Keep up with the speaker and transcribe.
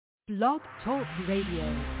Blog Talk Radio.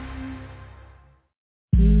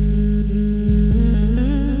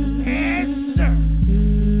 Yes, sir.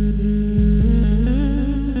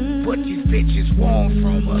 What these bitches want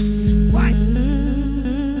from us? What?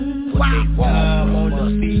 What they want from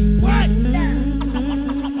us? What?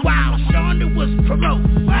 While Shonda was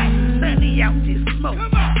promoting, what? Sunny out this smoke.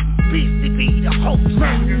 Beastie be the host,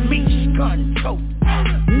 murder me, control.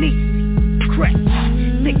 Niecy, crack,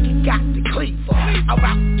 Nikki got the cleaver.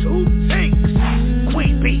 About two things,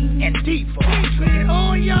 Queen Bee and Diva. Treated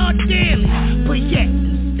all y'all daily, but yet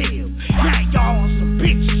and still. Now y'all on some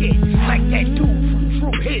bitch shit, like that dude from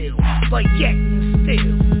Drew Hill. But yet and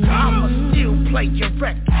still, I'ma still play your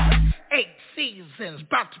record. 8 seasons,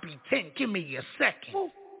 about to be 10, give me a second.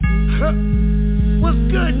 Huh? What's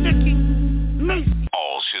good, Nikki? Macy.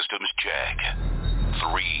 All systems check.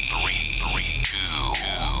 3, 2,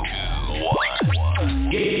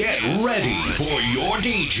 1. Get ready for your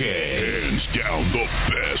DJ. Hands down the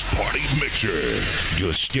best party mixer.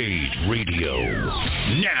 Your stage radio.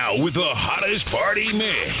 Now with the hottest party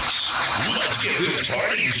mix. Let's get this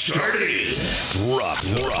party started. Drop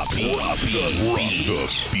the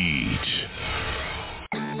beat.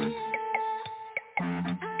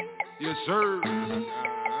 Yes, sir.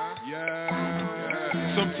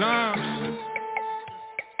 Yeah. Sometimes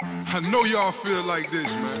I know y'all feel like this,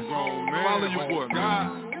 man. Follow your boy,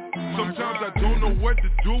 man. Sometimes I don't know what to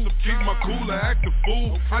do. Keep my cool or act a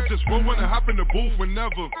fool. I just won't wanna hop in the booth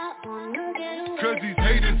whenever. Cause these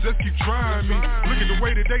haters just keep trying me. Look at the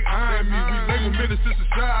way that they eyeing me. We label menace to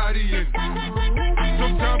society, and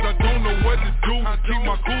sometimes I don't know what to do. Keep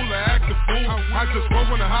my cool or act a fool. I just won't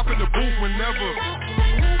wanna hop in the booth whenever.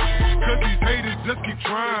 Cause these haters just keep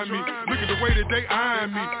trying me. Look at the way that they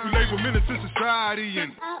eyeing me. We label menace to society,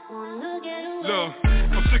 and look,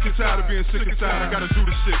 I'm sick and tired of being sick and tired. I gotta do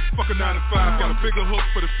the shit. Fuck a 9 to 5. Got a bigger hook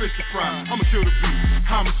for the fish to fry. I'ma kill the beat.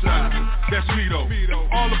 Homicide. That's me though.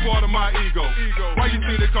 All a part of my ego. Why you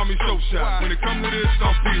think they call me so shy? When it come to this,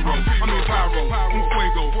 I'm P-Ro. I mean Pyro. I'm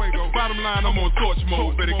Fuego. Bottom line, I'm on torch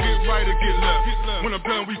mode. Better get right or get left. When I'm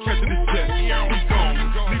done, we catching this jet. We gone.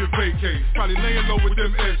 Need a vacate. Probably laying low with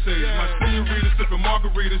them essays. My senoritas sipping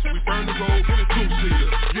margaritas. We burn the road.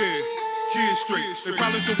 Two-seater. Yeah. Kids straight, they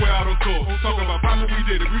probably somewhere out on tour. Talking about how we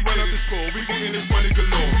did it, we run up the score. We getting this money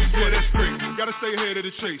galore, yeah that's great. Gotta stay ahead of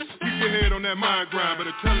the chase, keep your head on that mind grind. But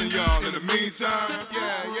I'm telling y'all, in the meantime,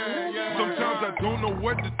 yeah. Sometimes I don't know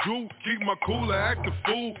what to do, keep my cool or act a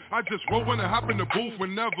fool. I just won't wanna hop in the booth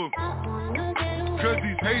whenever. Cause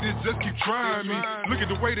these haters just keep trying me. Look at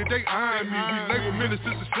the way that they eyeing me. We label menace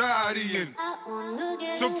to society, and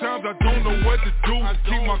sometimes I don't know what to do.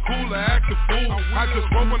 Keep my cool or act a fool. I just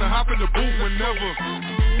won't wanna hop in the booth whenever.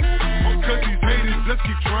 Cause these haters just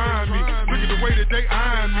keep trying me. Look at the way that they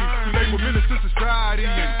eyeing me. We label menace to society,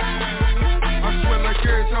 and I swear like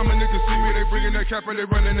every time a nigga see me, they bringing that cap and they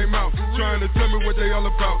running their mouth, trying to tell me what they all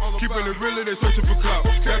about. Keeping it real, they searching for clout.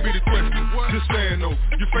 That be the question. Just saying though,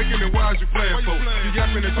 you faking it, why is you playing for? You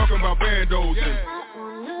yapping and talking about bandos, and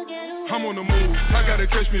I'm on the move, I gotta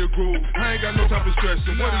catch me a groove. I ain't got no time for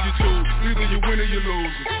stressing. What do you choose? Either you win or you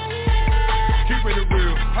lose. Keeping it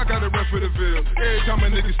real, I got a rep for the Ville. Every time a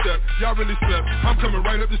nigga step, y'all really slept. I'm coming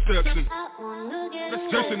right up the steps, and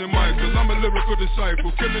Jason and Michael, I'm a lyrical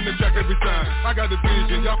disciple, killing the track every time. I got a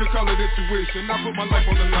vision, y'all can call it intuition. I put my life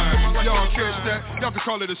on the line. Y'all catch that? Y'all can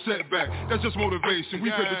call it a setback. That's just motivation.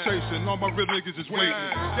 We paper chasing. All my real niggas is waiting.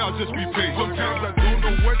 Y'all just be patient. Sometimes I don't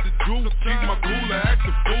know what to do. Keep my cool or act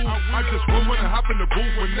a fool. I just won't wanna hop in the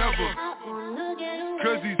booth whenever.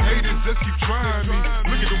 Cause these haters just keep trying me.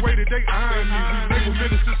 Look at the way that they eyeing me. We label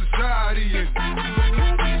menace to society, and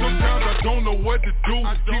sometimes I don't know what to do.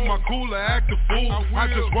 Keep my cool or act a fool. I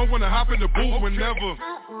just won't wanna hop in the booth whenever.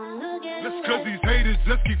 Cause these haters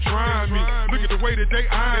just keep trying me. Look at the way that they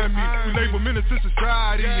eyeing me. We label menace to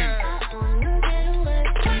society, and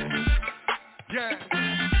yeah.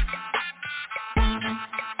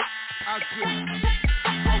 I will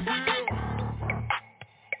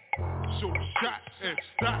shoot a shot and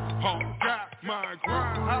stop. All got my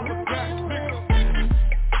grind. I'm back, nigga.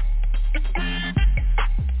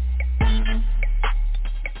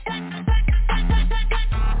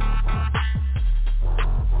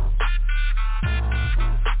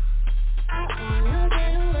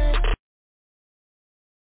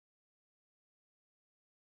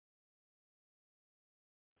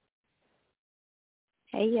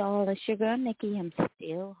 Hey y'all, it's your girl Nikki. I'm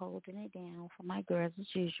still holding it down for my girls as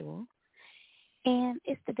usual. And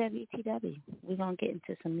it's the WTW. We're going to get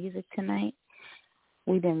into some music tonight.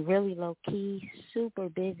 We've been really low-key, super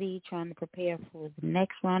busy trying to prepare for the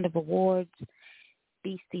next round of awards,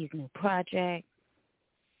 Beastie's new project,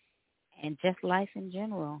 and just life in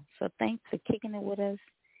general. So thanks for kicking it with us.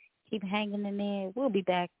 Keep hanging in there. We'll be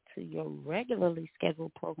back to your regularly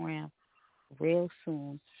scheduled program real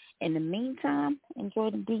soon. In the meantime,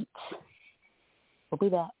 enjoy the beats. We'll be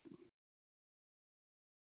back.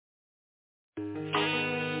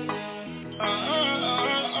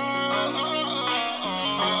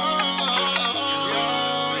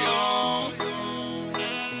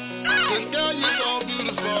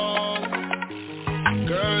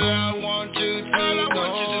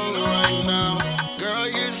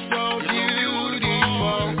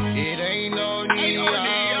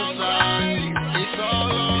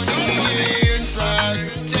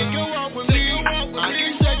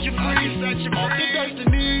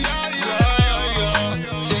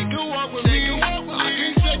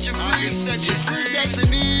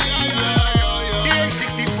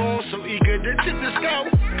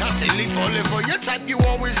 Falling for your type, you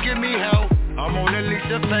always give me hell. I'm on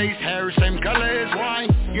Lisa face, hair same color as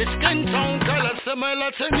wine. Your skin tone color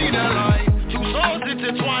similar to Nina Line. Two souls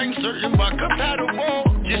intertwined, certain but compatible.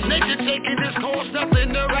 Just nature taking this course,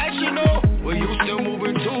 nothing irrational. Well, you still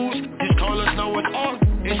moving tools, just call us know it's art.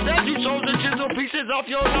 Instead you chose to chisel pieces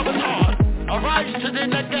off your lover's heart. Arise to the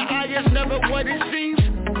neck, the eye is never what it seems.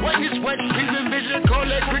 When it's wet, dreaming vision, call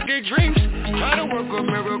it cricket dreams. Try to work a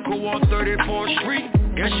miracle on 34th Street.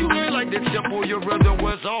 Guess you ain't like the temple, your rhythm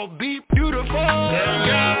was all beat beautiful. Yeah,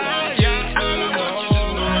 yeah,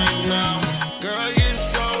 girl,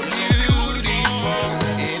 you're so beautiful.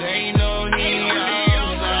 It ain't no need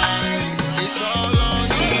outside. It's all on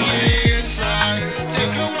the inside.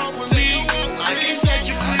 Take a walk with me. I can set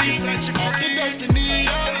you free. Off the destiny.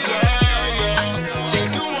 Yeah.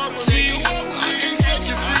 Take a walk with me. I can set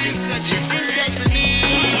you free. Set you free destiny.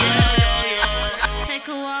 Take a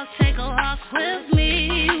walk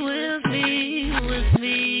with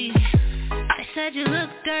me. Said you look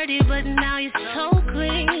dirty, but now you're so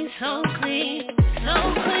clean, so clean,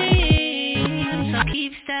 so clean. So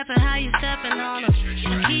keep stepping how you stepping on them.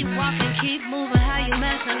 Keep walking, keep moving how you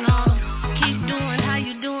messing on them. Keep doing how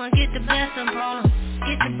you doing, get the best up on them.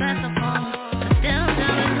 Get the best up on them. But down,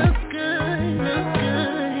 it look good, look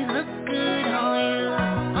good, it look good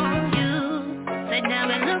on you. Say damn,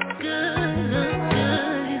 it look good, look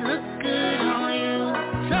good, it look good on you.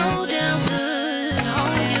 So damn good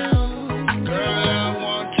on you.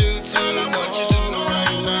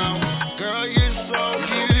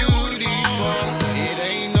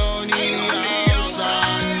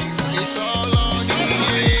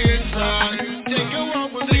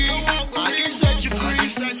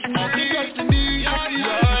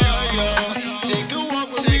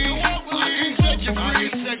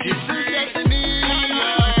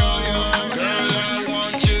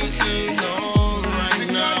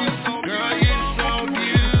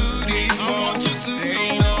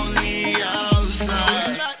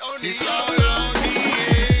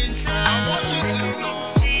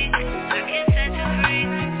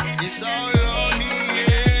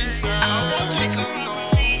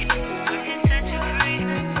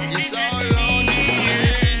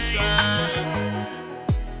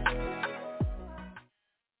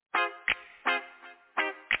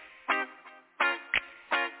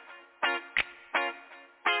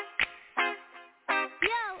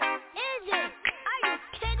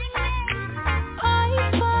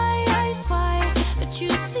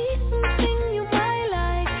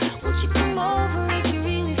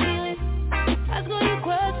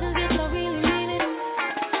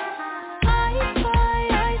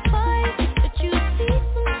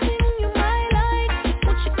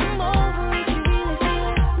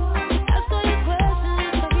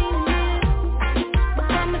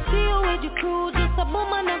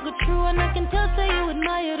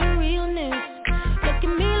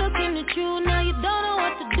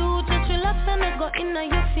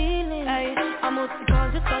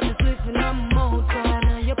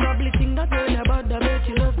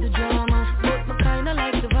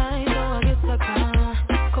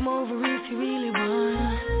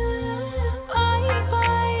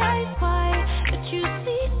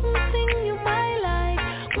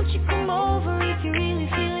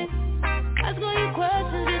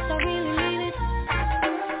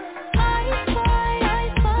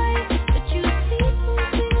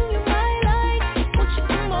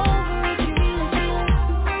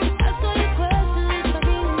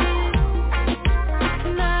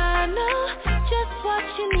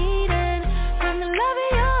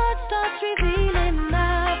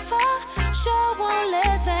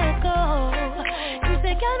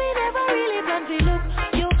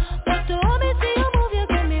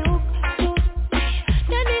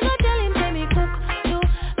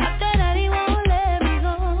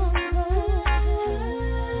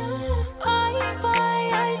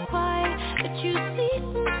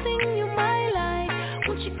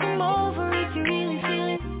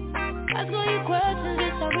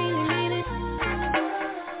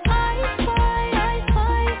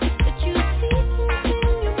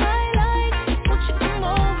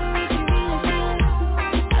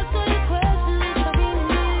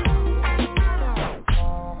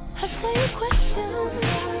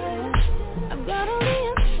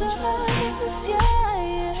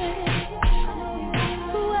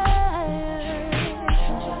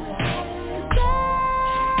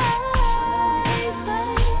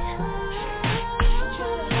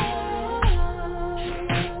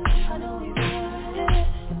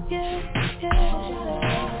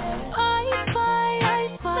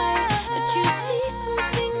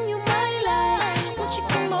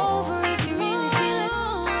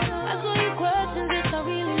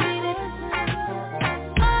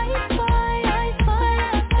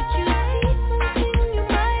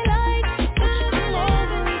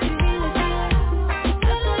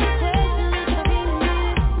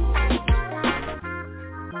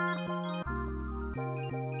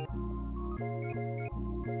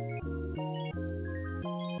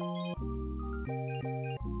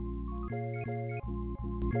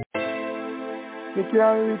 Me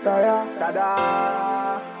can't retire. Tada.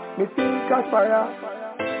 Me think aspire.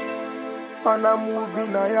 And I'm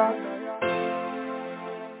moving higher.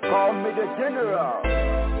 Call me the general.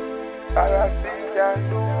 I think I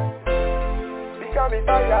do. Because me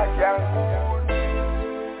tired can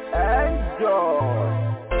enjoy.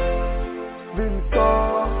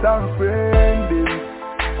 Vincent and friendly.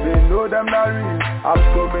 They know them not real. I'm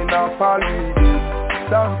coming up all with it.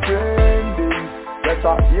 Some friendly. Let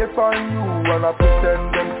us hear from you and I pretend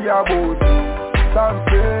them care about you. Some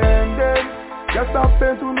friendly. Just a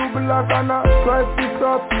pain to no black and I try to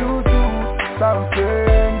stop you too. Some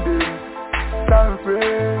friendly. Some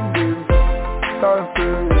friendly. Some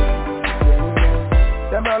friendly.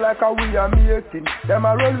 Them are like how we are making. Them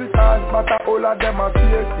are roll with us, but all of them are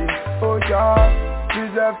faking. Oh yeah,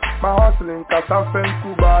 reserve my hustling, cause some friends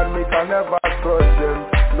too bad, me can never trust them.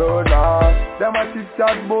 No nah, them a chit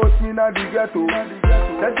chat both me na the ghetto.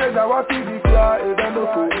 They say that what is the cry, they don't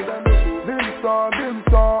know. Dim song,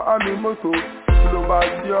 and me moto. Slow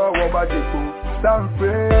back your wabajeko. Some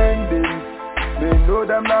friends, they know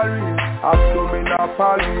them not real. After me na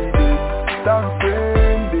pali. Some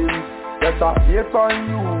friends, yes, I hate on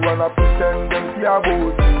you and I pretend them care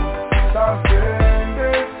about you. Some friends,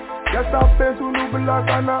 yes, I pay to no black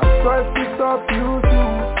and I try to stop you too.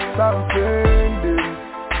 Some friends,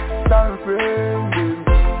 some friends,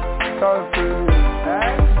 some friends.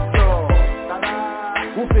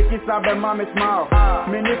 Who fake it up and mommy smile?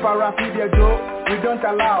 Many para see their joke, we don't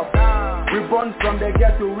allow. We born from the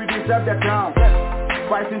ghetto, we deserve the crown.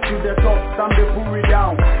 Fighting to the top, some they pull me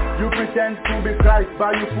down. You pretend to be Christ,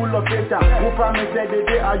 but you full of Satan. Who promised that the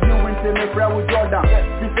day are you into me prayer with Jordan?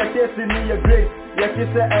 She's a case in me your grace, yes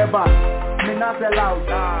she's a Eva. Me not allowed,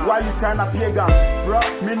 why you tryna pagan? Bro,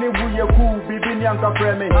 me ni buye cool, bibi ni anka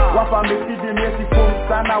frame. Wapa me see the messy phone,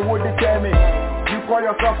 sana would tell me. You call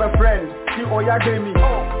yourself a friend, see oya me.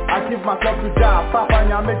 I give myself to Jah, Papa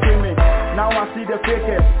nyame me. Now I see the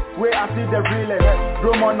fakers, where I see the realest.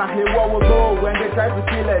 Roman na hey what will go when they try to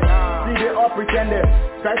kill it. See they all pretenders,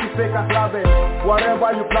 try to fake us love it.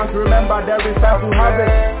 Whatever you plan to remember, there is time to have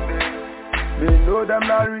it. They know them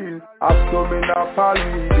not real, after me not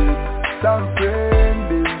pali. Some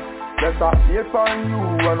friends, yes I hate on you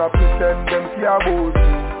and I pretend them care about you.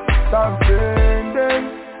 Some friends,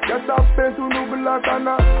 yes I pay to no black and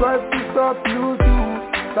I try to stop you too.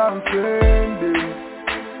 Some friends,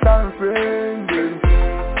 some friends,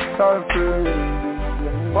 some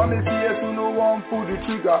friends. For me see you to no one pull the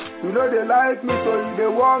trigger. You know they like me so they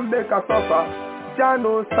won't make a suffer. Jah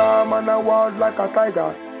no star man I want like a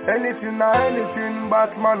tiger. Anything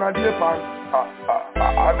Batman a day pan.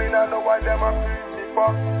 I mean I know why them a praise me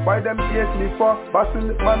for, why them hate me for.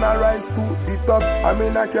 Battle man I rise to the top. I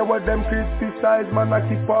mean I care what them criticize. Man I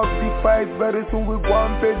keep up the fight. Very soon we go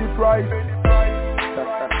and pay the price.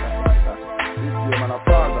 This year man a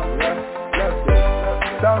father, yeah. Let's go.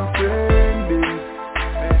 Some friends,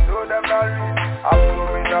 they know them not real. I'm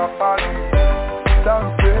doing a party. Some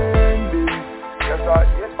friends, yes I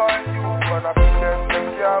hate for you and I pretend them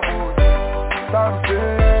care about you. Some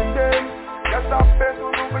friends, yes I pay to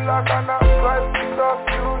no black and I try to stop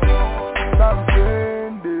you too. Some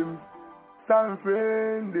friends, some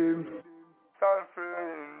friends, some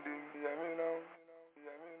friends, hear me now,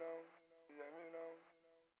 hear me now, hear me now.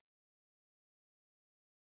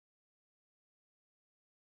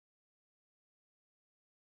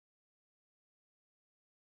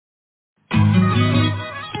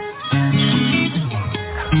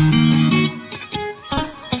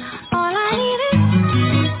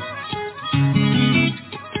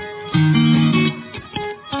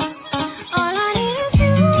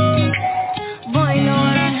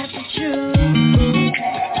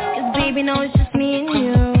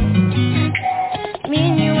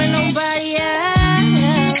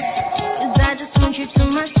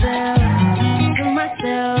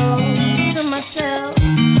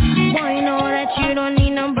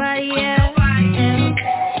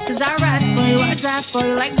 For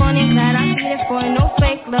you like Bonnie and Clyde, I feel it for you, no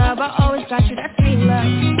fake love. I always got you, that sweet love.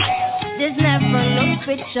 There's never no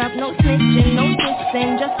switch up, no snitching, no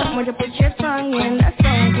twisting. Just somewhere to put your tongue in, that's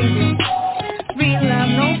all I give you. Real love,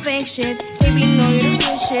 no fake shit. Baby, know you the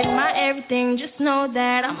real shit. My everything, just know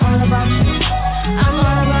that I'm all about you. I'm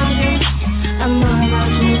all about you. I'm all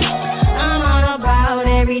about you. I'm all about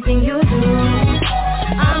everything you do.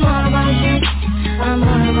 I'm all about you. I'm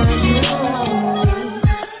all about you.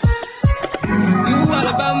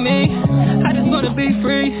 About me, I just wanna be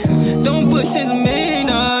free. Don't push into me,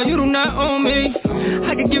 nah, you do not own me.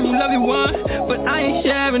 I can give you love you want, but I ain't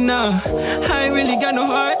sharing now. I ain't really got no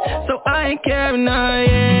heart, so I ain't caring now.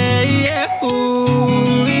 Yeah, yeah,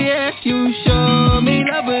 ooh, yeah, you sure.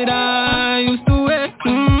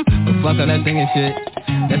 Fuck all that singing shit.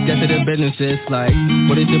 Let's get to the businesses, like,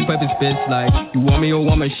 what is your purpose, bitch, like, you want me or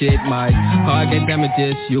woman shit, my heart get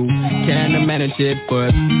damages, you can't manage it,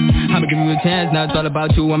 but I'ma give you a chance, now it's all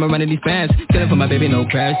about you, I'ma run in these fans, killing for my baby, no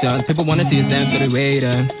pressure, people wanna see us dance, so they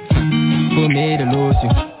waiting, for me to lose you,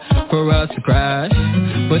 for us to crash,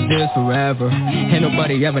 but this forever, ain't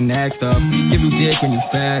nobody ever next up, give you dick when you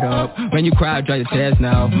fed up, when you cry, dry your tears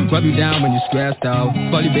now, rub you down when you stressed out,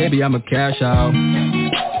 for you baby, I'ma cash out.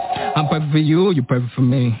 I'm perfect for you, you're perfect for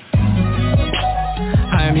me.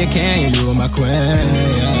 I am your king, you are my queen,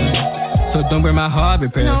 yeah. So don't break my heart,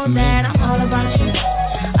 prepare for me. Know that I'm all about you.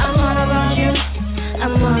 I'm all about you.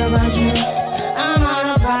 I'm all about you. I'm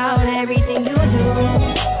all about everything you do.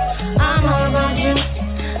 I'm all about you.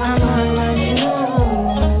 I'm all about you.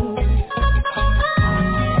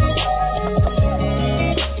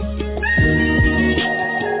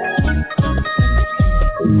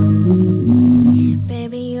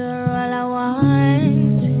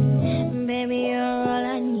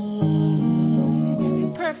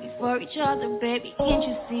 Each other, baby, can't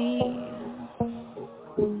you see?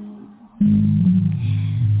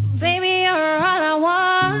 Baby, you're all I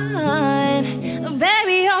want.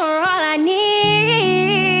 Baby, you're all I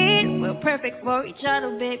need. We're perfect for each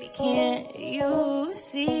other, baby, can't you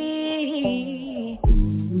see?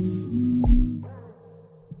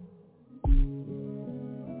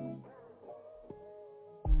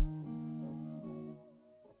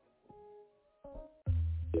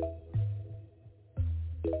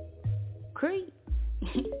 Creed.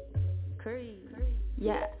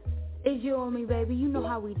 Yeah. It's you and me, baby, you know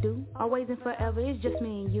how we do. Always and forever, it's just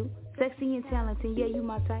me and you. Sexy and talented, yeah, you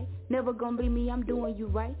my type. Never gonna be me, I'm doing you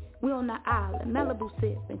right. We on the island, Malibu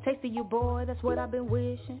sipping. Tasting you, boy, that's what I've been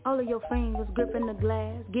wishing. All of your fingers gripping the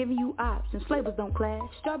glass, giving you options, flavors don't clash.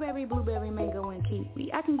 Strawberry, blueberry, mango, and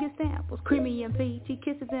kiwi. I can get samples, creamy and peachy.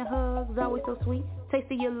 Kisses and hugs, always so sweet.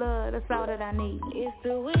 Tasting your love, that's all that I need. It's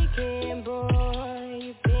the weekend, boy,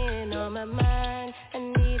 you've been on my mind. I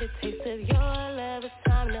need a taste of your love, it's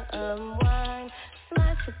time to unwind.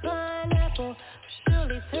 Slice of pineapple,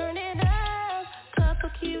 surely turn it up. Couple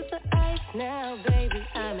cubes of ice now, baby,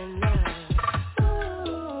 I'm in love.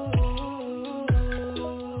 Ooh,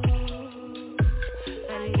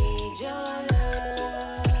 I need your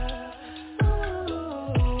love. Ooh,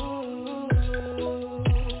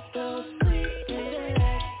 so sweet,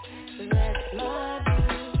 that's my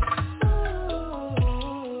boo.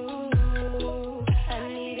 I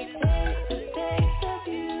need a taste of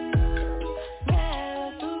you.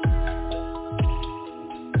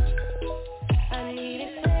 I need a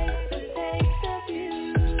taste of you.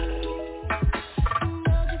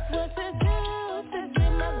 Know just what to do to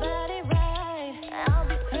get my body right. I'll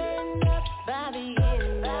be turned up by the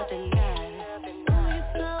end of the night. Oh, you're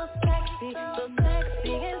so sexy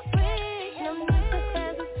and sweet. No need to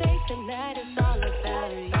hesitate tonight, it's all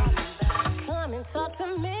about you. Come and talk to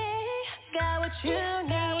me, got what you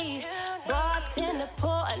need. Bartender,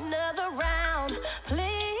 pour another round,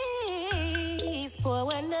 please.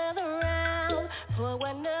 Pour another round, round.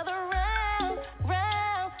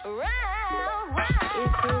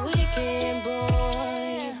 It's the weekend,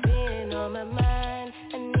 boy, you've been on my mind.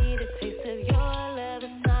 I need a taste of your love,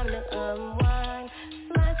 it's time to unwind.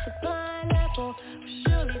 Slice of pineapple,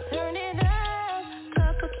 surely turn it up.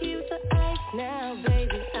 Couple cubes of ice now,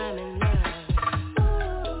 baby, I'm in love.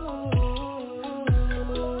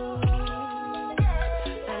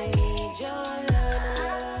 I need your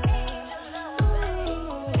love.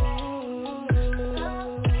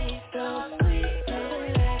 So sweet,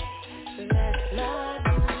 that's my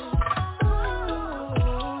boo.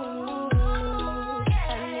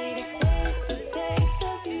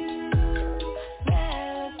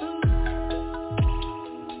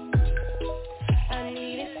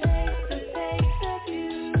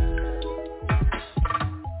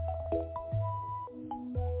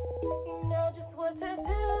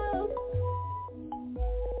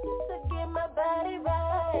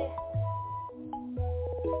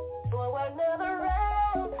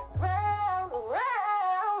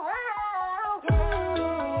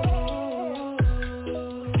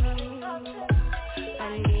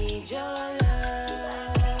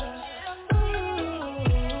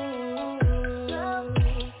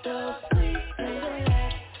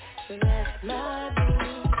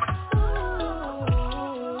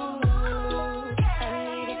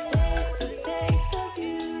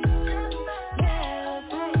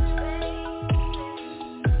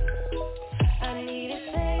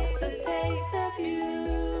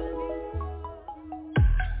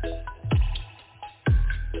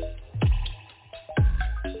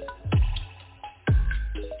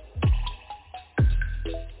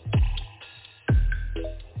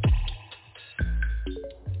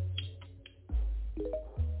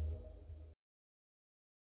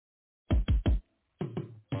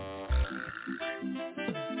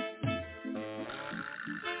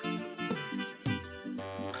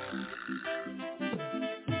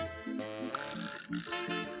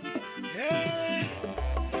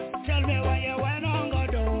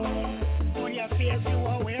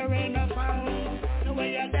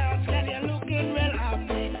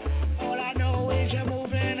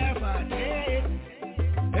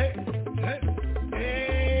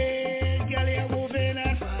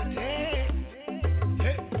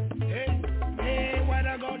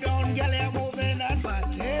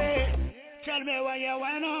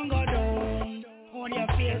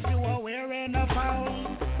 wearing a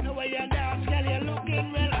phone. The way you dance, girl, you're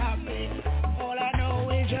looking real happy. All I know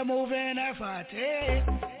is you're moving a fatty. Hey,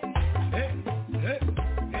 hey,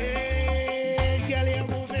 hey, girl, you're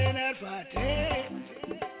moving a fatty.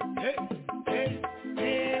 Hey, hey,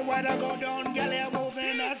 hey, when I go down, girl, you're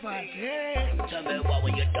moving a fatty. Tell me why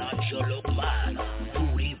when you dance, you look mad.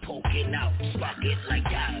 Booty poking out, spark it like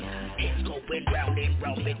that. It's going round and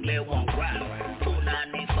round, make me one grab.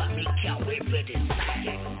 295, me can't wait for this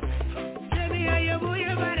time. Tell me how you move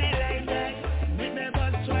your body like that. Make me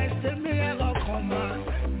bust twice, tell me I go come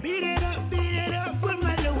on. Beat it up with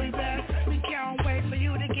my Louis back. We can't wait for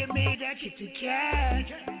you to give me that kitty cat.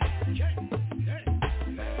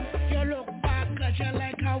 You look back cause you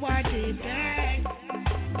like how I did that.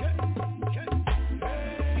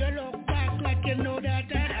 You look back like you know that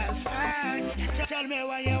I'm fine. Tell me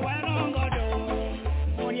why you want to go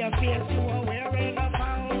do. On your face you are wearing a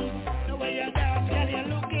phone. The way you dance, girl, you're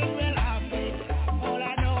looking real happy. All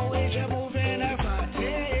I know is you're moving a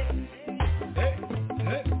body. Hey,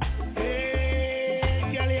 hey,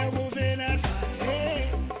 hey, girl, you're moving a body.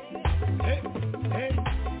 Hey, hey,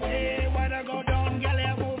 hey, wanna go down, girl,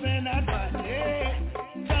 you're moving a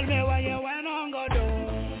body. Tell me why you wanna go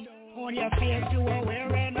down. On your face you are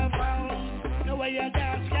wearing a phone. The way you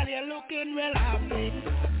dance, girl, you're looking real happy.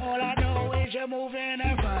 All I know is you're moving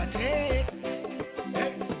a body. Hey,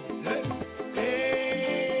 hey,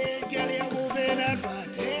 hey, girl, you're moving a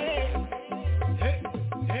body. Hey,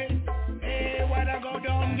 hey, hey, wanna go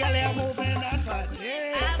down, girl, you're moving a body.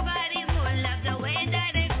 Our body full of the way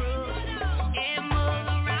that it groove. It move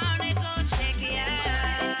around, it gon' check it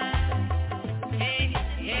out. Hey,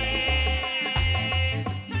 hey.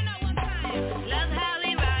 Turn up one time. Love how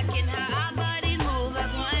we rockin', how our body move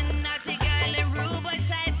as one. Not the girl in rude, but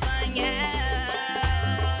type fun, yeah.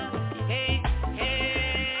 Hey, hey.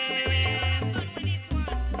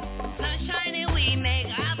 Sunshine and we make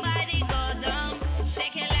our body go down.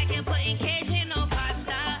 Shake it like you're putting Cajun no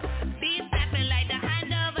pasta. Beef snapping like the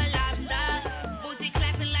hand of a lobster. Booty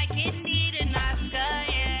clapping like it need an Oscar,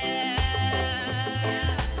 yeah.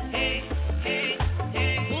 Hey, hey,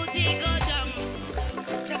 hey. Booty go down.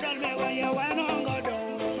 So tell me why you wanna go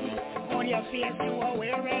down. On your face you are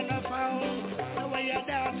wearing a phone. The way you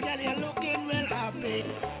dance, girl, you're looking real happy.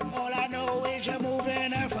 All I know is you're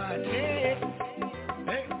moving a body.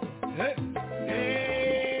 Hey, hey,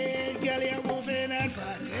 hey, girl, you're moving a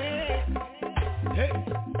body. Hey,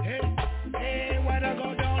 hey, hey, wanna go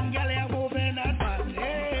down, girl, you're moving a body.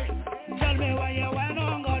 Tell me why you wanna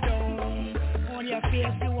go down. On your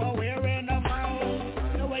face you are wearing a phone.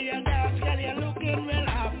 The way you dance, girl, you're looking real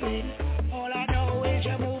happy. All I know is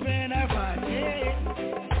you're moving a body.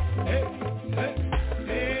 Hey, hey,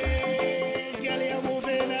 hey, girl, you're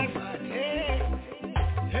moving a body.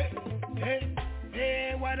 Hey, hey,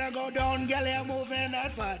 hey, wanna go down, girl, you're moving a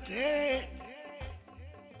body.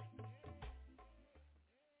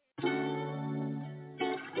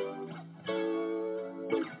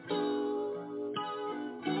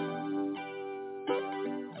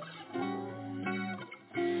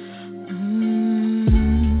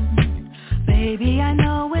 Baby, I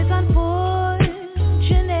know it's unfortunate,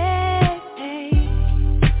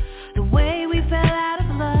 the way we fell out of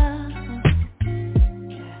love.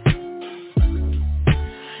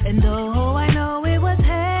 And though I know it was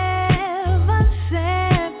heaven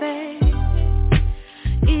sent, babe,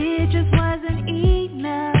 it just wasn't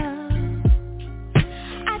enough.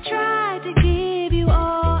 I tried to give you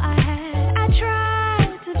all I had. I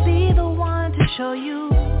tried to be the one to show you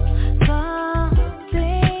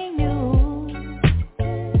something new,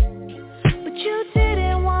 but you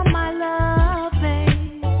didn't want my love,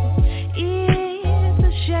 babe. It's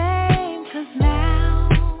a shame, 'cause now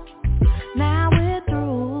we're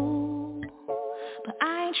through. But I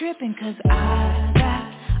ain't tripping, 'cause I got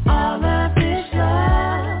all of this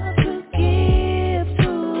love to give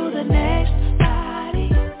to the next body,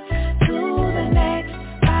 to the next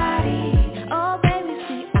body. Oh baby,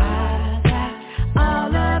 see, I got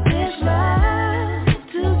all of this love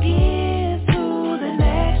to give to the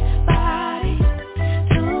next body,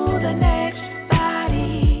 to the next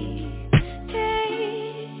body.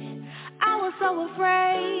 Hey, I was so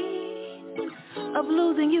afraid of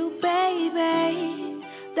losing you, baby,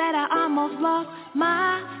 that I almost lost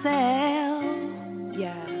myself.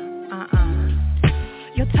 Yeah,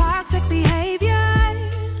 Your toxic behavior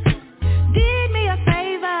did me a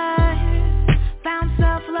favor. Found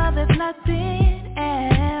self-love if nothing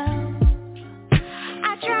else.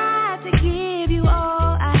 I tried to give you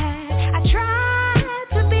all I had. I tried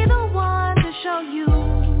to be the one to show you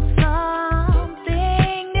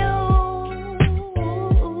something new,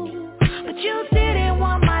 but you didn't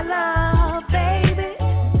want my love,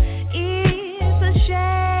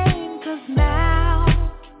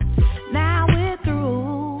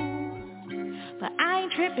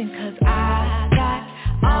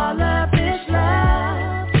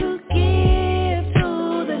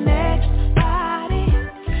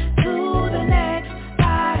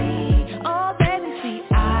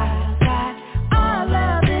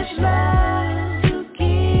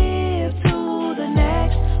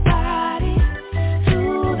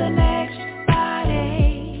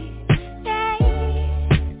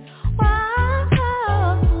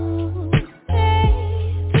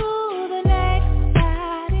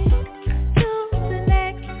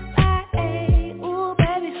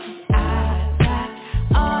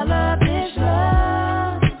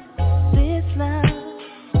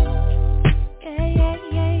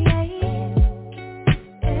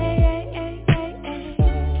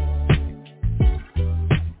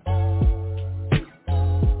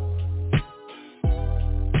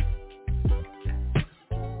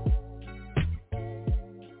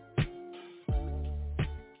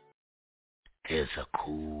 It's a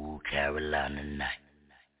cool Carolina night.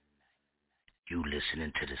 You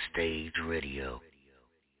listening to the Stage Radio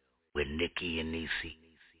with Nikki and Nisi.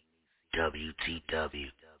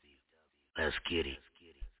 WTW. Let's get it.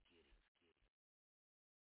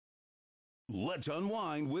 Let's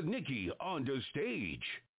unwind with Nikki on the stage.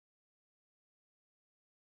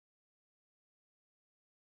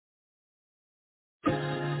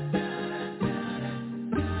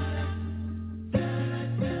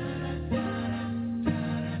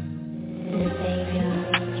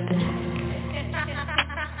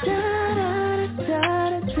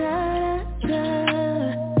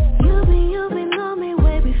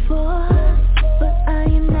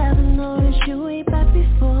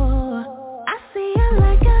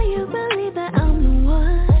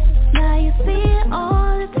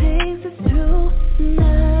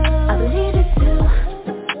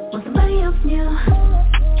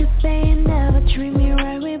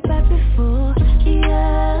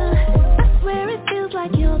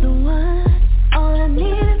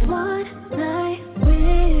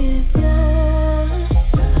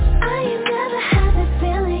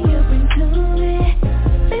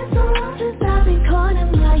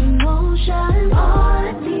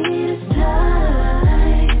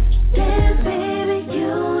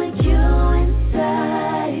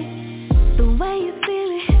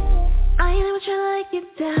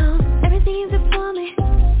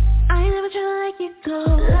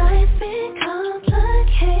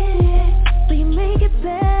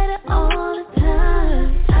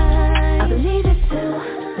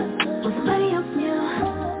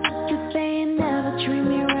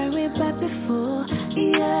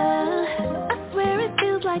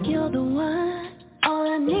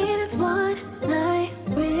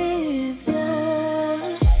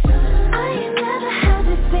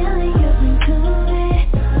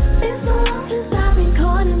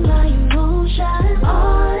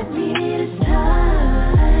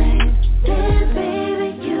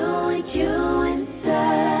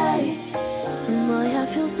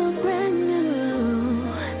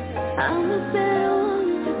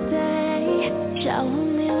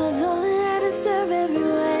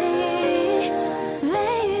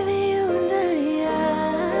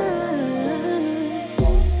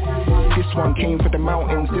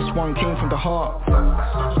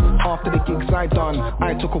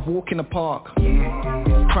 Took a walk in the park.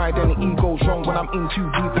 Pride and ego's wrong when I'm in too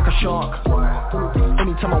deep like a shark.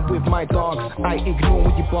 Anytime I'm with my dogs, I ignore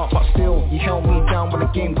when you bark, but still you held me down when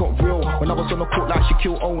the game got real. When I was on the court like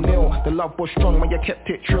Shaquille O'Neal, the love was strong when you kept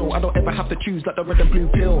it true. I don't ever have to choose like the red and blue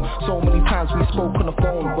pill. So many times we spoke on the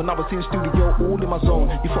phone. When I was in studio, all in my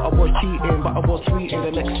zone. You thought I was cheating, but I was tweeting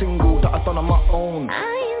the next single that I done on my own. I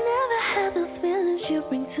ain't never had those feelings you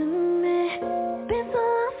bring to me. Been so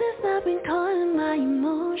long since I've been calling my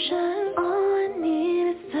emotions. All I need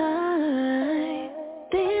is time.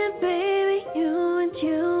 Then baby, you and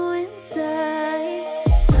you inside.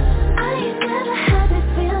 I ain't never had this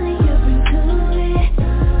feeling you bring to me.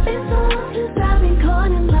 Been so long since I've been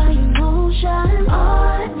calling my emotions. All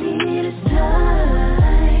I need is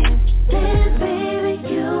time. Then baby,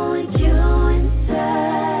 you and you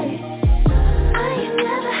inside. I ain't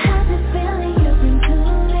never had this feeling you bring to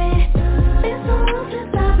me. Been so long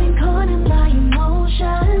since I've been calling my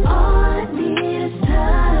emotions. All I need is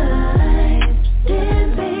time. Then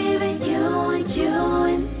baby, you and you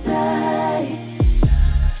inside.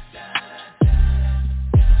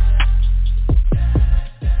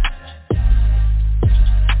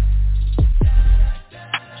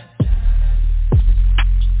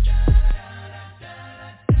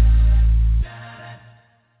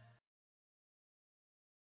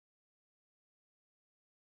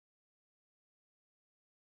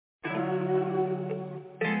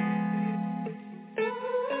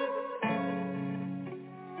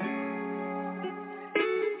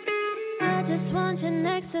 I just want you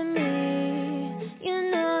next to me.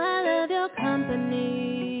 You know I love your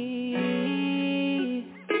company.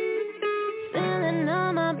 Feeling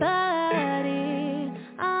on my body.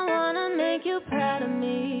 I wanna make you proud of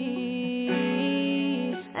me.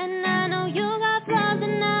 And I know you got flaws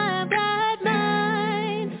and I've got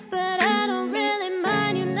mine, but I don't really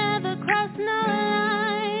mind. You never cross no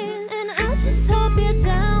line. And I just hope you're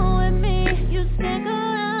down with me. You stick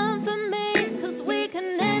around for me, 'cause we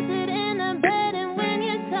connected in a bed. And when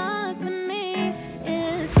you talk to me,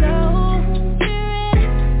 it's so weird.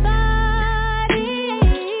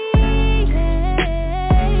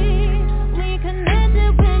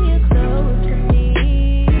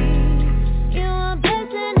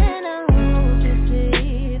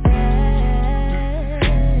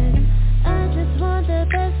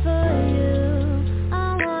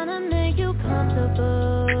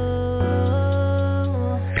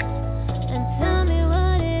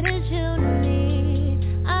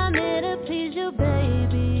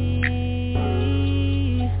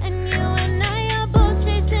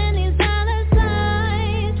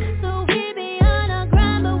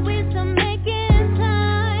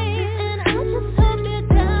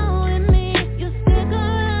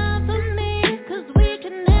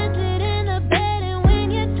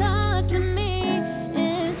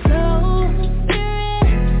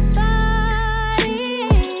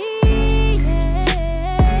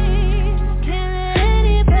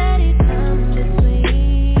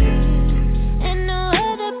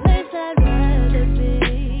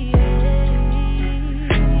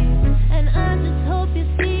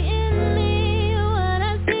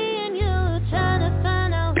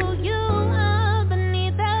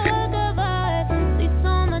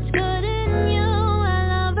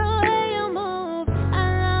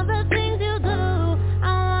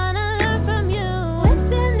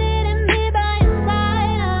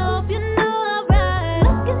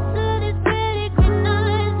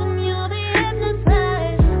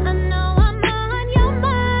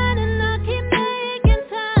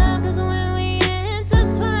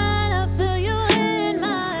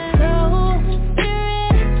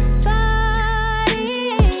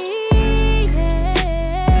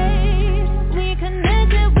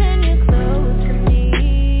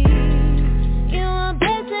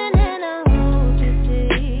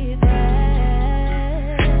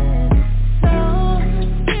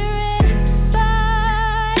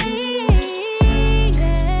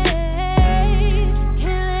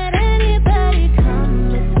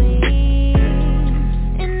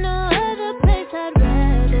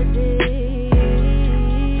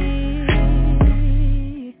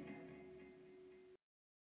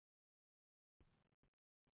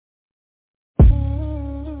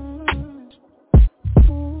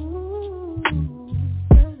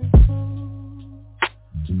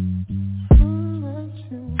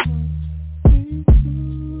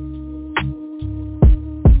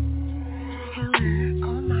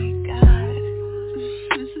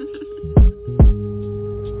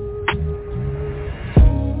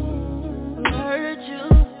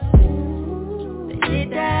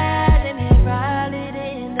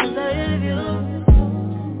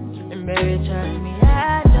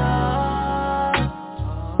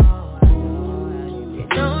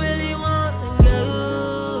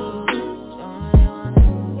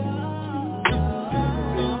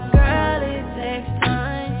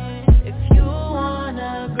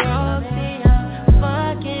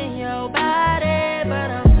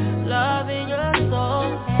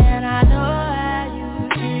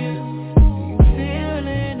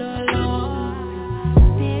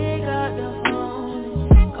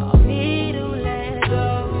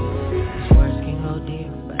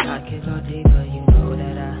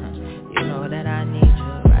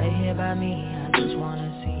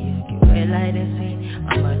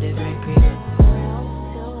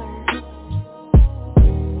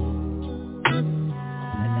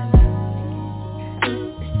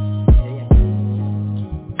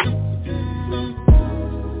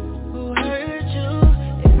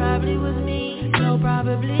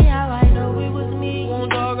 probably how I know it was me.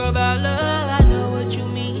 Won't talk about love, I know what you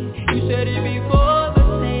mean. You said it before,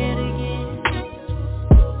 but say it again.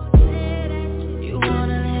 You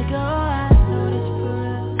wanna let go, I know this for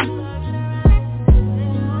real.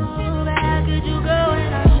 But how could you go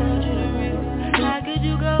when I showed you the real? How could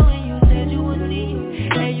you go when you said you would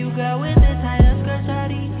leave? And you got with the tighter skirt,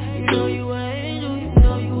 shawty. You know you were an angel, you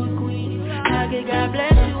know you were queen. How could God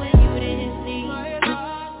bless you when you didn't see?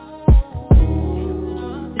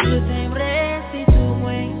 Je t'aimerais si tu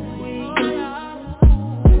m'aimes, oui.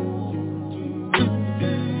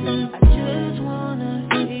 I just wanna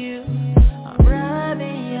see you. I'm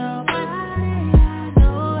rubbing your body. I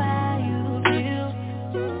know how you feel.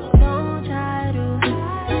 So don't try to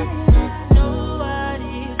hide it. I know what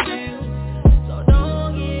it feels. So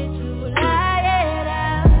don't get too lied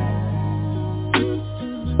out.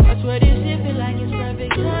 I swear this shit feel like it's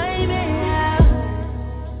perfect timing.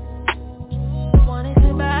 Wanted to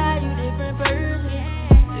buy you different versions.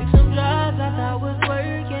 Took some drugs I thought was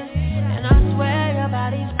working. And I swear your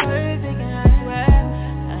body's perfect. And I swear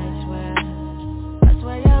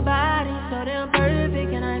your body's so damn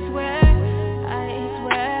perfect. And I swear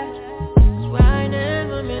I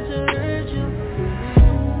never meant to hurt you.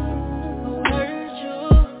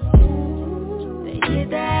 They did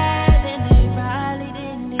that and they probably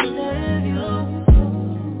didn't deserve you.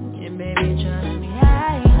 And baby, trust me, I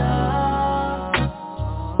know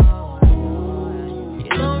you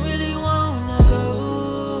don't really wanna go.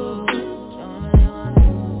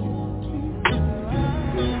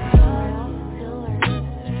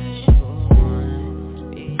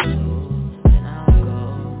 And I'll go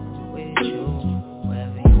with you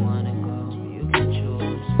wherever you wanna go. You can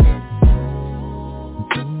choose.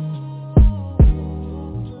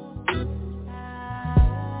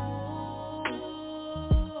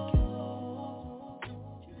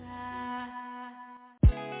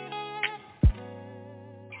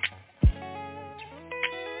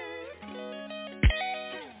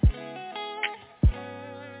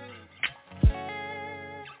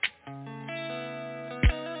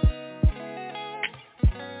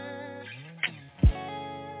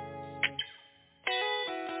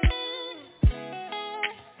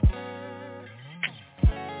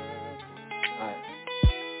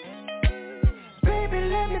 Baby,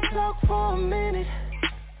 let me talk for a minute.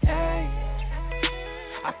 Hey,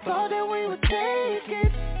 I thought that we would take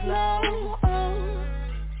it slow.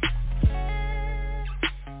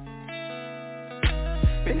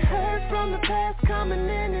 Been hurt from the past coming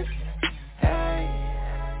in it. Hey,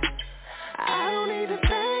 I don't need to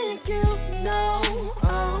thank you, no.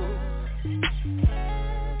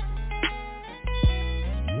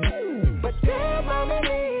 But damn, I'm in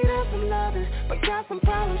need of some loving, but got some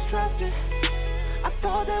problems trusting. I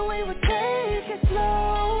thought that we would take it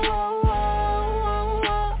slow.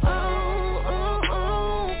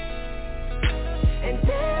 And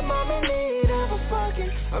damn, I'm in need of a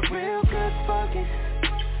fucking, a real good fucking.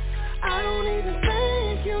 I don't even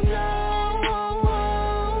thank you, no.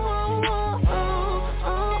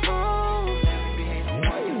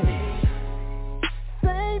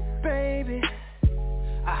 Say, baby,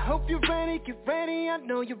 I hope you're ready, get ready, I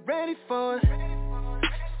know you're ready for it.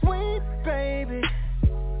 Sweet baby,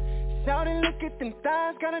 shout and look at them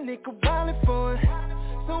thighs, got a nigga wallet for it.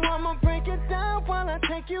 So I'ma break it down while I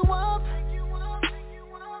take you up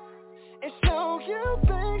and show you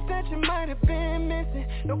things that you might have been missing.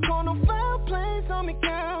 Don't call no foul plays on me,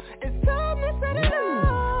 girl, it's time to set it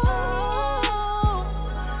off.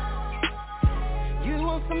 You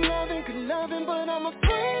want some loving, good loving, but I'm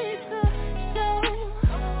afraid to show.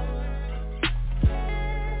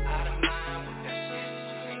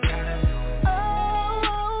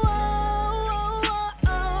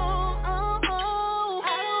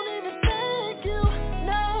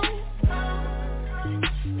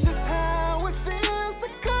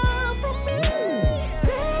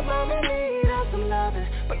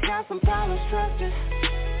 Some problems trusting.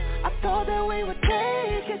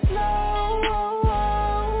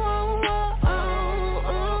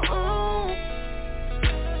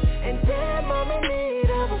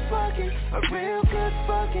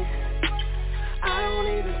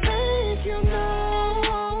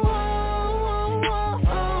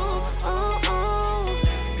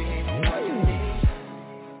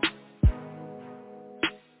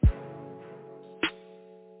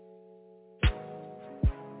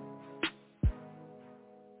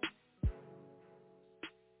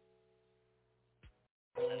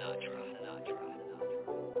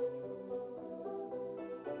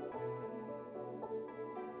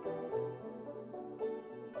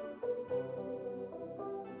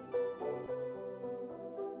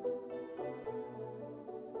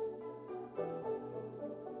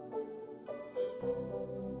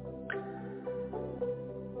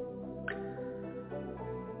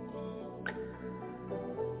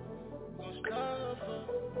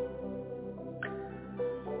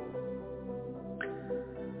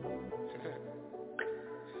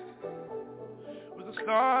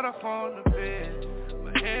 Start off on the bed,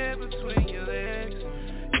 my head between your legs.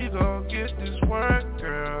 You gon' get this work,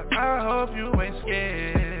 girl, I hope you ain't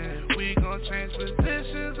scared. We gon' change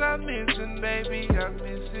positions, I mentioned, baby, I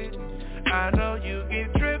miss it. I know you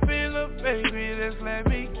get drippy, look, baby, just let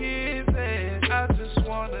me kiss it. I just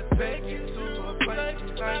wanna take you to a place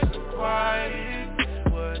nice and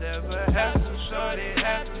quiet. Whatever happens, shorty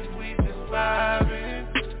happens, we just vibing.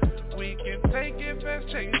 We can take it fast,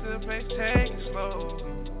 change the pace, take it slow.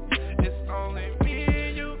 It's only me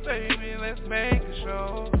and you, baby, let's make a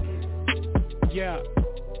show. Yeah,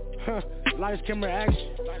 lights, camera,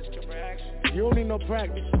 action. You don't need no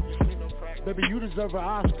practice. Baby, you deserve an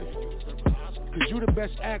Oscar, cause you the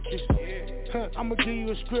best actress. I'ma give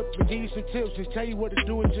you a script and give you some tips and tell you what to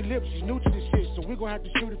do with your lips. You new to this shit, so we're gonna have to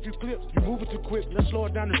shoot a few clips. You moving too quick, let's slow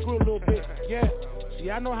it down the screw a little bit. Yeah,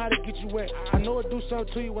 see, I know how to get you wet. I know it do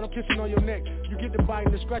something to you when I'm kissing on your neck. You get the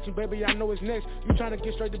biting and the scratching, baby, I know it's next. You trying to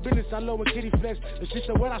get straight to business, I love when kitty flex. If she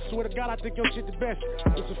so wet, I swear to God, I think your shit the best.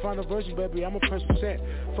 It's the final version, baby, I'm a person set.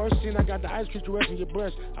 First scene, I got the ice cream caressing your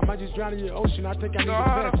breast. I might just drown in your ocean, I think I need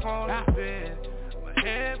the best.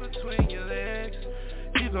 Head between your legs,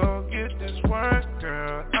 you gon' get this work,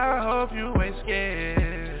 girl, I hope you ain't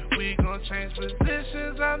scared. We gon' change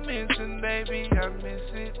positions, I mentioned, baby, I miss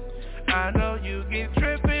it. I know you get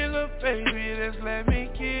trippy, look, baby, just let me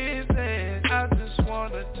kiss it. I just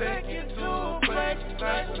wanna take you to a place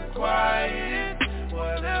nice and quiet.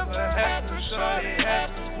 Whatever happens, shorty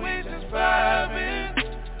happens, we just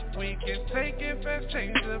vibing. We can take it fast,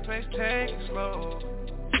 change the pace, take it slow.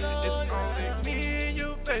 It's only me and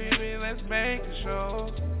you, baby, let's make a show.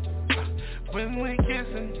 When we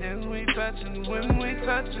kissin', then we touchin'. When we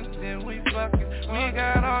touchin', then we fuckin'. We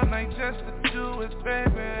got all night just to do it,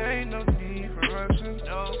 baby, ain't no need for rushing.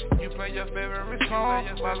 No, you play your favorite song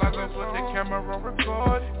while I go put the camera on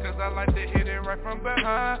record. Cause I like to hit it right from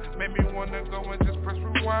behind. Make me wanna go and just press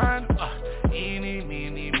rewind. Eeny,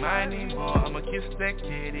 meeny, miny, more. I'ma kiss that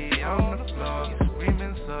kitty on the floor. He's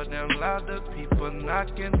screaming so damn loud, the people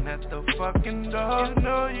knocking at the fucking door. You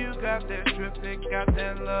know you got that drip, that got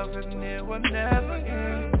that love, and it will never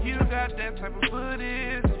end. You got that type of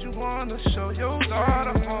footage that you wanna show your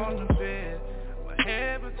daughter on the bed. My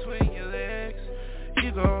head between your legs.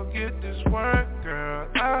 You gon' get this work, girl,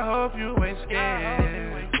 I hope you ain't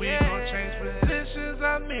scared. We gon' change positions,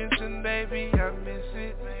 I mentioned, baby, I miss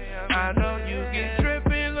it. I know you get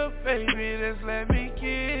drippy, look, baby, just let me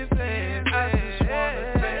kiss it. I just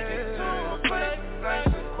wanna take it to a place nice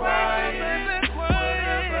and quiet.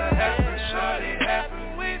 Whatever happens, shorty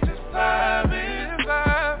happens, we just vibing.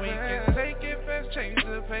 We can take it fast, change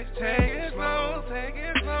the pace, take it slow, take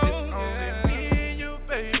it slow. It's only me and you,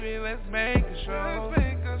 baby, let's make a show. Take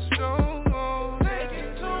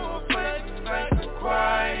it to a place nice and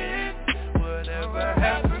quiet. Whatever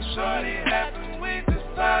happens, shorty happens, we just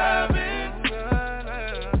vibing.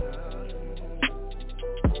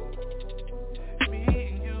 Me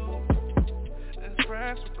and you, let's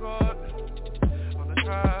press record on the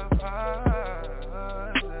tripod.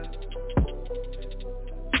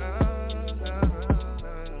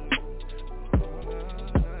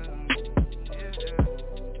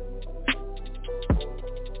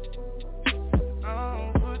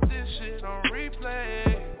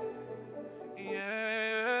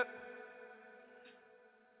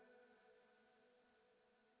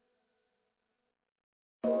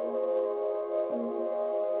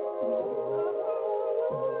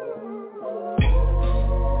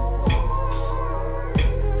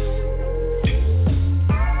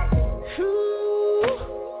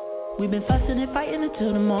 We've been fussing and fighting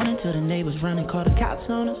until the morning, till the neighbors run and call the cops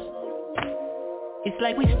on us. It's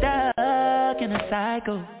like we stuck in a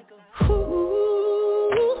cycle. Ooh.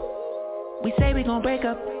 We say we gon' break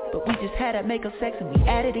up, but we just had that makeup sex and we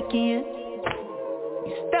at it again.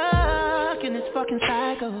 We stuck in this fucking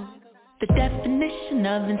cycle. The definition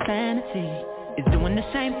of insanity is doing the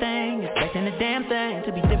same thing, expecting the damn thing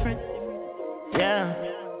to be different. Yeah.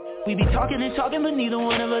 We be talking and talking, but neither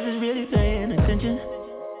one of us is really paying attention.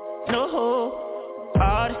 No,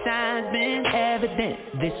 all the signs been evident.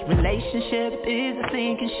 This relationship is a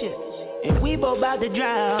sinking ship, and we both about to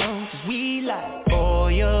drown. Cause we like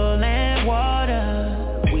oil and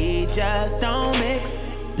water, we just don't mix.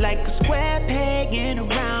 Like a square peg in a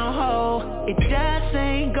round hole, it just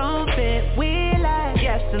ain't gon' fit. We like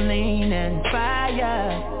gasoline and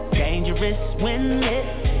fire, dangerous when lit.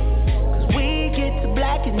 Cause we get to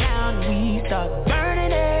blacking out and we start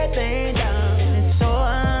burning everything down. It's so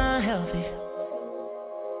unhealthy,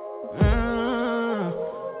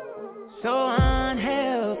 so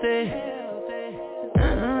unhealthy.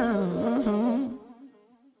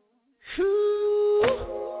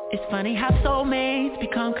 It's funny how soulmates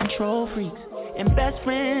become control freaks and best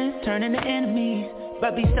friends turn into enemies,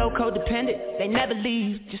 but be so codependent, they never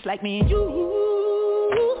leave, just like me and you.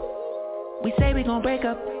 We say we gon' break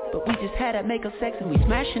up, but we just had that makeup sex and we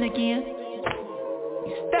smashing again.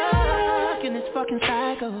 We stuck in this fucking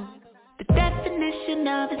cycle. The definition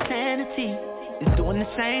of insanity is doing the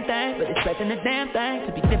same thing, but expecting the damn thing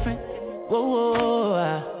to be different. Whoa,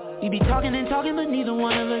 whoa, we be talking and talking, but neither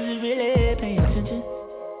one of us is really paying attention.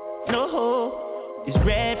 No, there's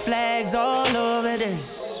red flags all over this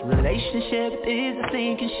relationship is a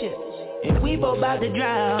sinking ship, and we both about to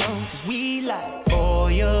drown. We like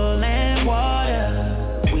oil and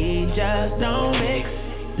water, we just don't mix.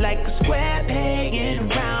 Like a square peg in a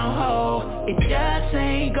round hole, it just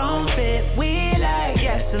ain't gon' fit. We like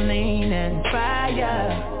gasoline and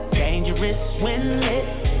fire, dangerous when lit.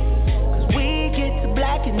 Cause we get to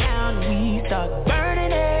blacking out and we start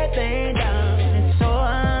burning everything down. It's so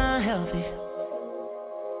unhealthy,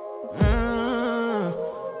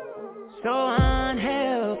 so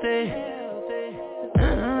unhealthy.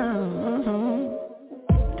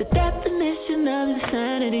 The definition of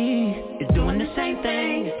insanity is doing the same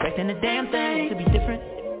thing, expecting the damn thing to be different.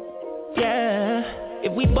 Yeah,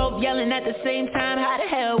 if we both yelling at the same time, how the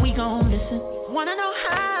hell we gon' listen? Wanna know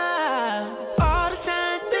how? All the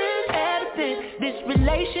signs been evident, this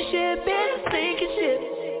relationship is a sinking ship.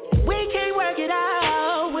 We can't work it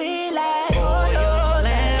out, we like oil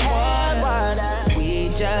and water, we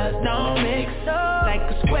just don't mix. Like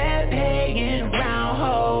a square peg in a round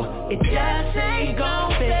hole, it just ain't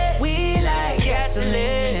gon' fit. We like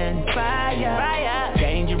gasoline and fire,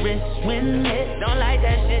 dangerous when lit. Don't like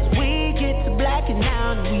that shit. We get to blacking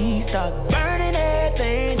out and we start burning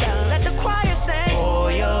everything down. Let the choir sing.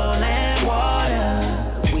 Oil and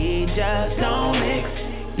water, we just don't mix.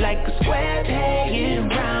 Like a square peg in a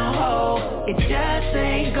round hole, it just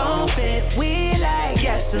ain't gon' fit. We like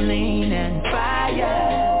gasoline and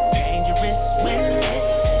fire, dangerous when lit.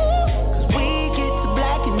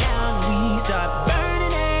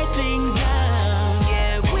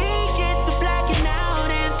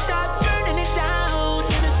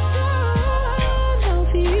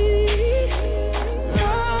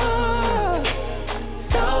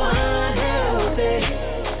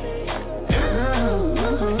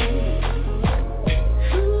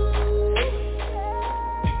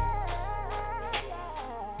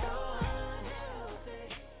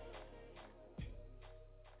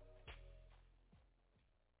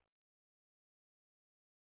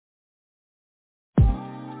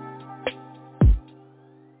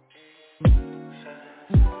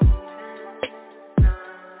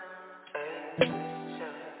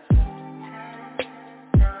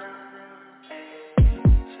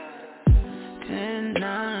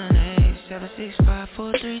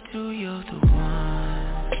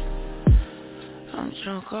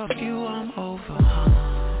 Drunk off you, I'm over,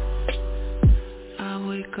 I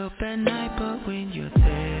wake up at night, but when you're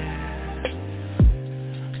there,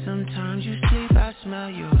 sometimes you sleep, I smell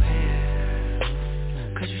your hair.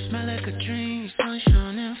 Cause you smell like a dream,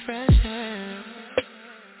 sunshine and fresh air.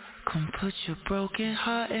 Come put your broken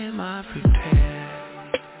heart in my repair.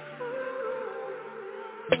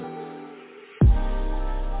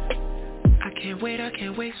 I can't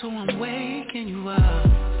wait, so I'm waking you up.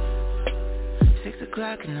 6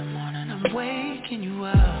 o'clock in the morning, I'm waking you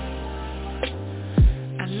up.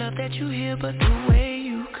 I love that you here, but the way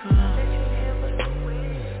you come.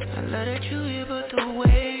 I love that you here, but the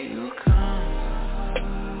way you come.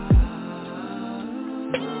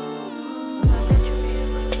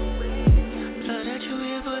 Love that you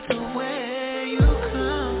here, but the way you come.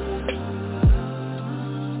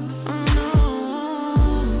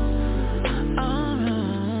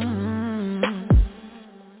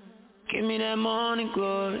 Give me that morning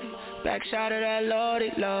glory, back shot of that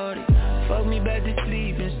lordy, lordy. Fuck me back to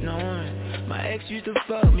sleep and snoring. My ex used to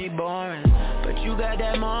fuck me boring, but you got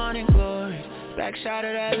that morning glory, back shot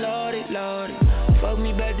of that lordy, lordy. Fuck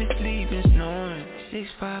me back to sleep and snoring. 6,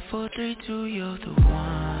 5, 4, 3, 2, you're the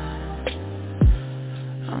one.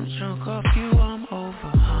 I'm drunk off you, I'm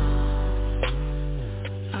over,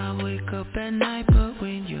 I wake up at night, but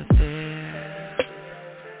when you're there,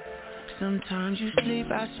 sometimes you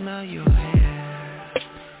sleep, I smell your hair.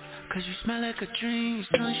 Cause you smell like a dream,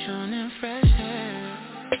 sunshine and fresh air.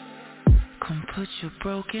 Come put your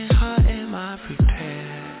broken heart in my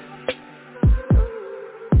repair.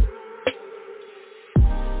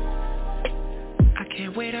 I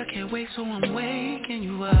can't wait, so I'm waking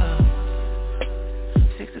you up.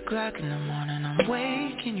 6 o'clock in the morning, I'm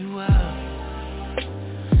waking you up.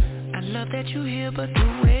 I love that you here, but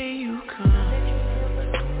the way you come.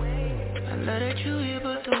 I love that you here,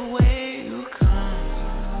 but the way you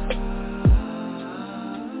come.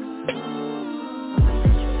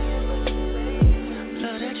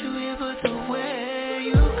 Love that you here, but the way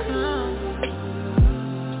you come.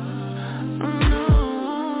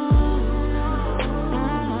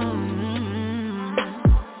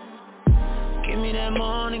 Give me that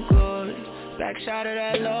morning glory, back shot of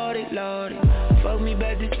that Lordy, Lordy. Fuck me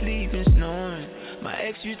back to sleep and snoring. My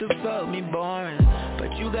ex used to fuck me boring,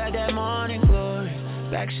 but you got that morning glory,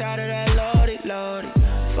 back shot of that Lordy, Lordy.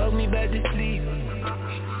 Fuck me back to sleep.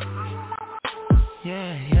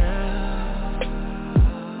 Yeah, yeah.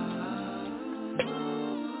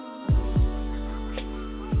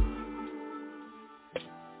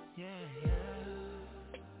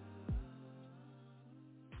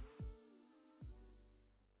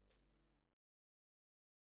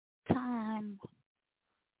 Time.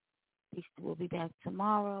 We'll be back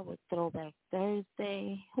tomorrow with Throwback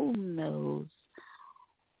Thursday. Who knows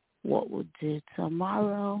what we'll do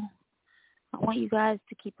tomorrow. I want you guys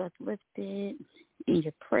to keep us lifted in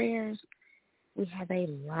your prayers. We have a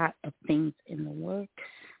lot of things in the works,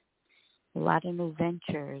 a lot of new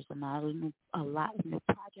ventures, a lot of new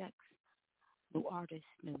projects, new artists,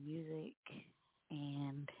 new music,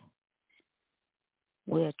 and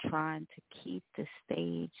we're trying to keep the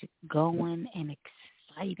stage going and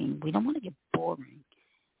exciting. We don't want to get boring.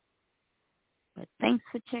 But thanks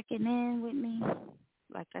for checking in with me.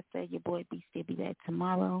 Like I said, your boy Beastie will be back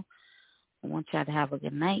tomorrow. I want y'all to have a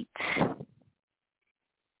good night.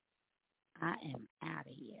 I am out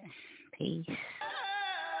of here. Peace.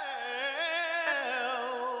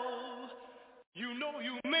 You know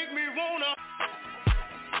you make me wanna.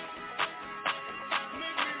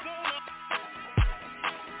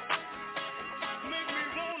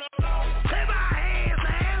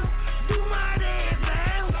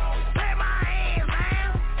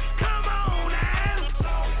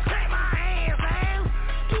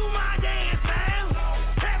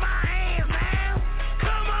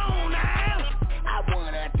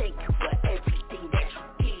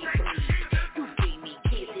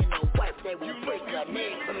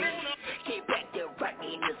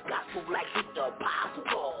 Like it's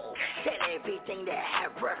impossible. Tell everything that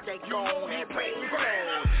have breath, they gone and praise the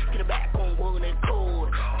Lord. To the back on wood and cold.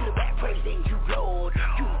 To the back praising you, Lord.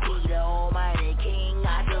 You be the almighty king.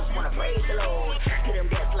 I just wanna praise the Lord. To them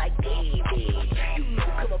that's like David. You know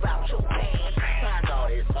come about your pain. I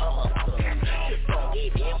thought it's awesome. Just gon'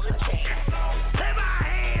 give him a chance. Play my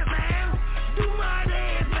hands, man. Do my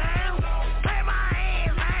dance, man. Play my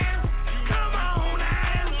hands, man. Come on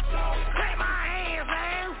now. Play my hands,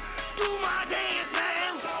 man. Do my dance,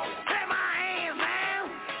 man. Play my hands, man.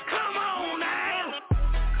 Come on now.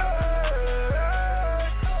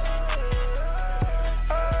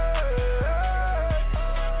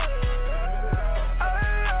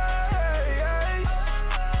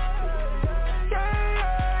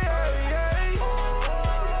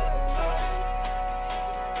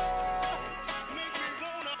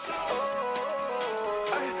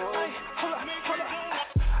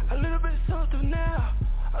 A little bit softer now.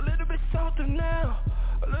 A little bit softer now.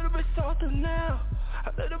 A little bit softer now. A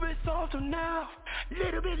little bit softer now.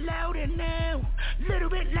 Little bit louder now. Little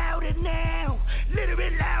bit louder now. Little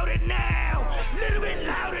bit louder now. Little bit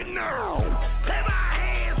louder now. Play my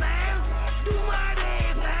hands now. Do my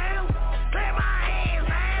dance now. Play my hands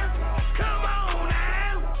now. Come on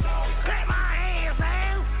now. Play my hands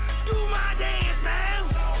now. Do my dance now.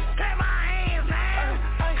 Play my hands now.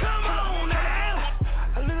 Come on now.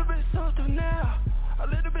 A little bit softer now. A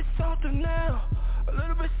little bit softer now. A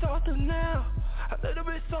little bit softer now. A little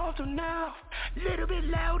bit softer now. Little bit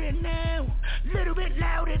louder now. Little bit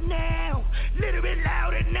louder now. Little bit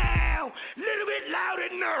louder now. Little bit louder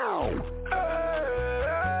now.